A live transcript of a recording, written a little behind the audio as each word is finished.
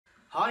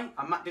Hi,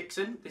 I'm Matt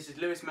Dixon, this is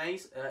Lewis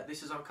Mays,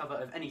 this is our cover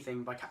of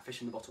Anything by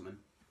Catfish and the Bottlemen.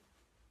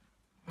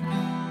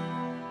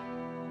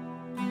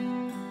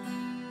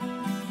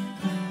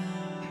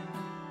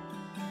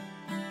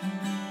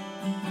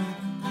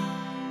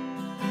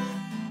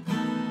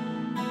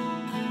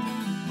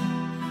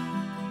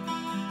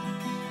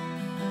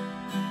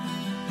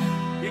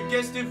 It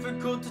gets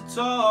difficult to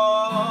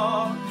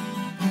talk,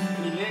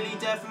 and you're nearly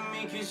deafened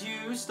me cause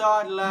you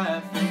start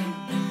laughing.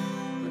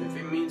 But if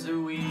it means that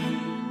we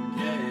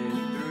get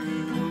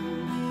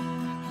through,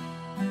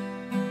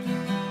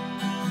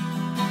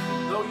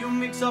 though you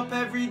mix up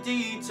every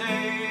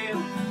detail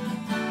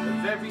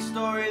of every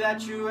story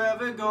that you're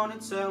ever gonna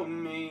tell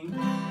me,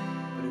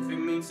 but if it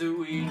means that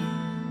we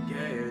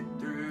get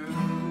through,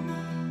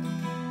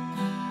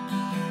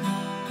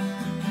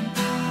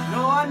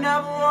 no, I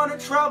never wanna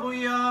trouble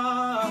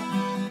ya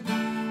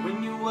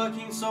when you're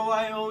working, so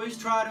I always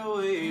try to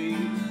wait.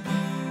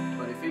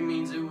 But if it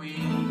means that we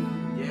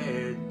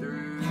get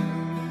through,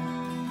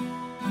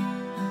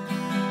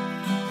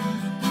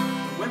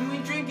 when we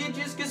drink it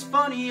just gets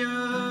funnier.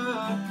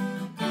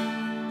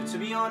 But to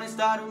be honest,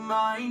 I don't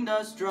mind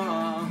us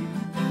drunk.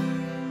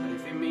 But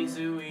if it means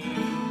that we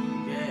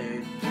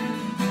get through,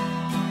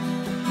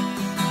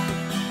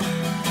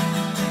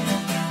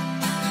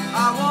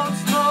 I won't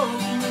smoke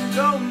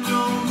no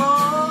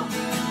more,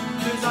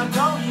 cause I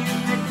know you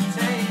hate the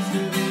taste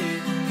of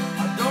it.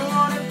 I don't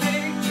want a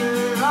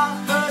picture of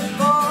first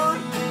born,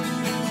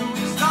 so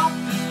we stop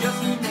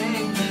discussing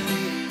things.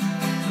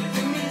 If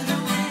it means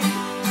that we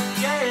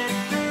get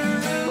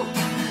through,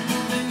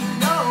 then you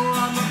know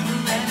I'm up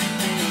for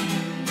anything.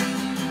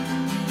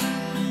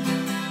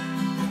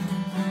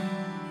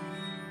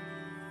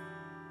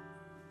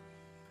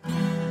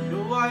 You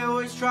know I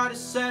always try to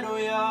settle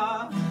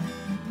ya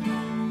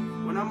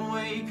when I'm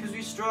away, cause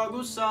we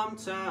struggle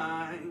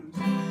sometimes.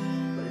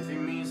 But if it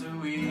means that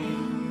we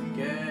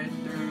get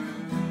through,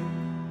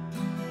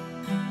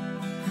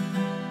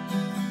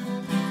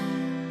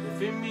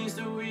 if it means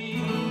that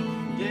we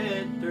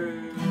get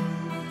through,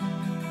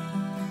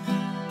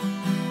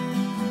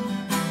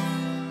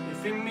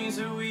 if it means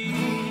that we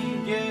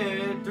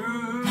get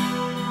through,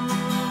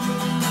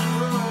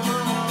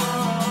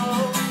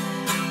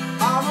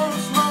 I won't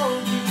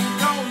smoke if you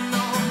don't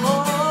know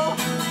more,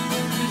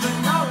 cause I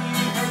know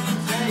you hate the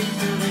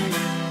taste of it.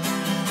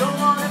 Don't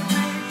want a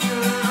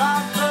picture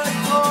of the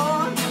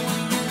corn,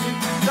 if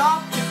you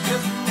stop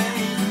discussing me.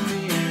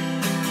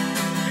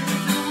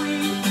 If we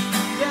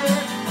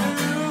get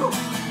through,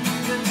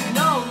 then you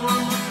know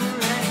I'm up for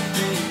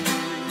anything.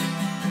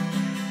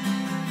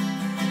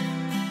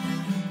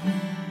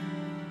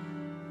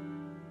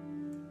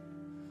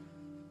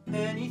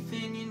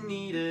 Anything you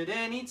need at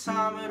any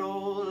time at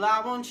all,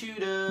 I want you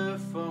to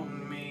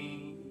phone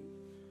me.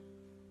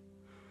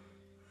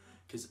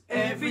 Cause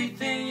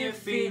everything you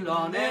feel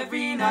on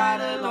every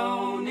night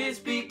alone is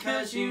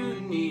because you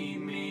need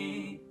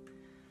me.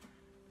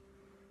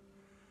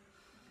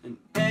 And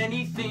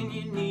anything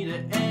you need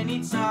at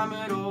any time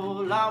at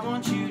all, I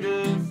want you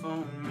to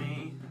phone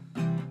me.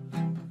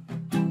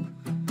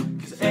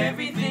 Cause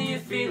everything you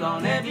feel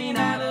on every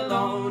night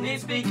alone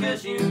is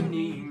because you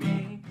need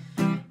me.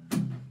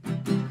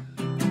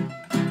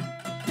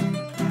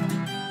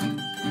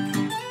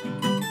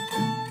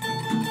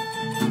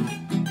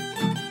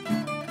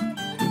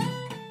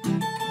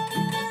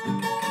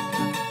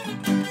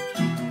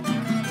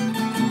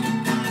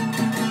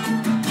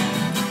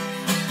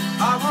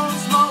 I won't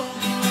smoke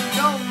if you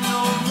don't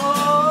know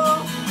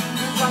more,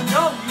 cause I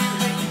know you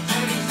hate the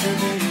taste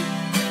of it.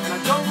 And I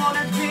don't want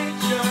a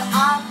picture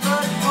of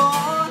first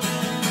born,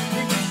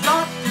 if you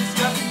start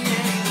discussing me.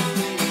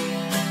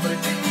 But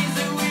if it means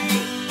that we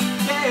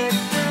get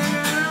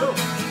through,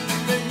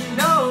 then you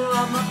know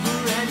I'm up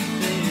for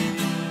anything.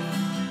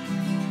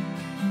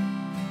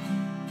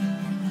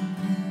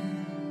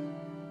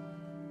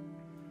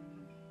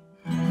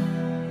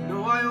 You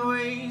know I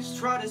always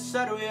try to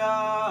settle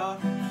ya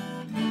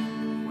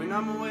when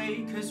I'm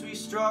away, cause we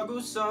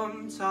struggle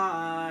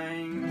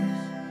sometimes.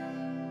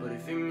 But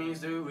if it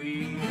means that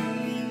we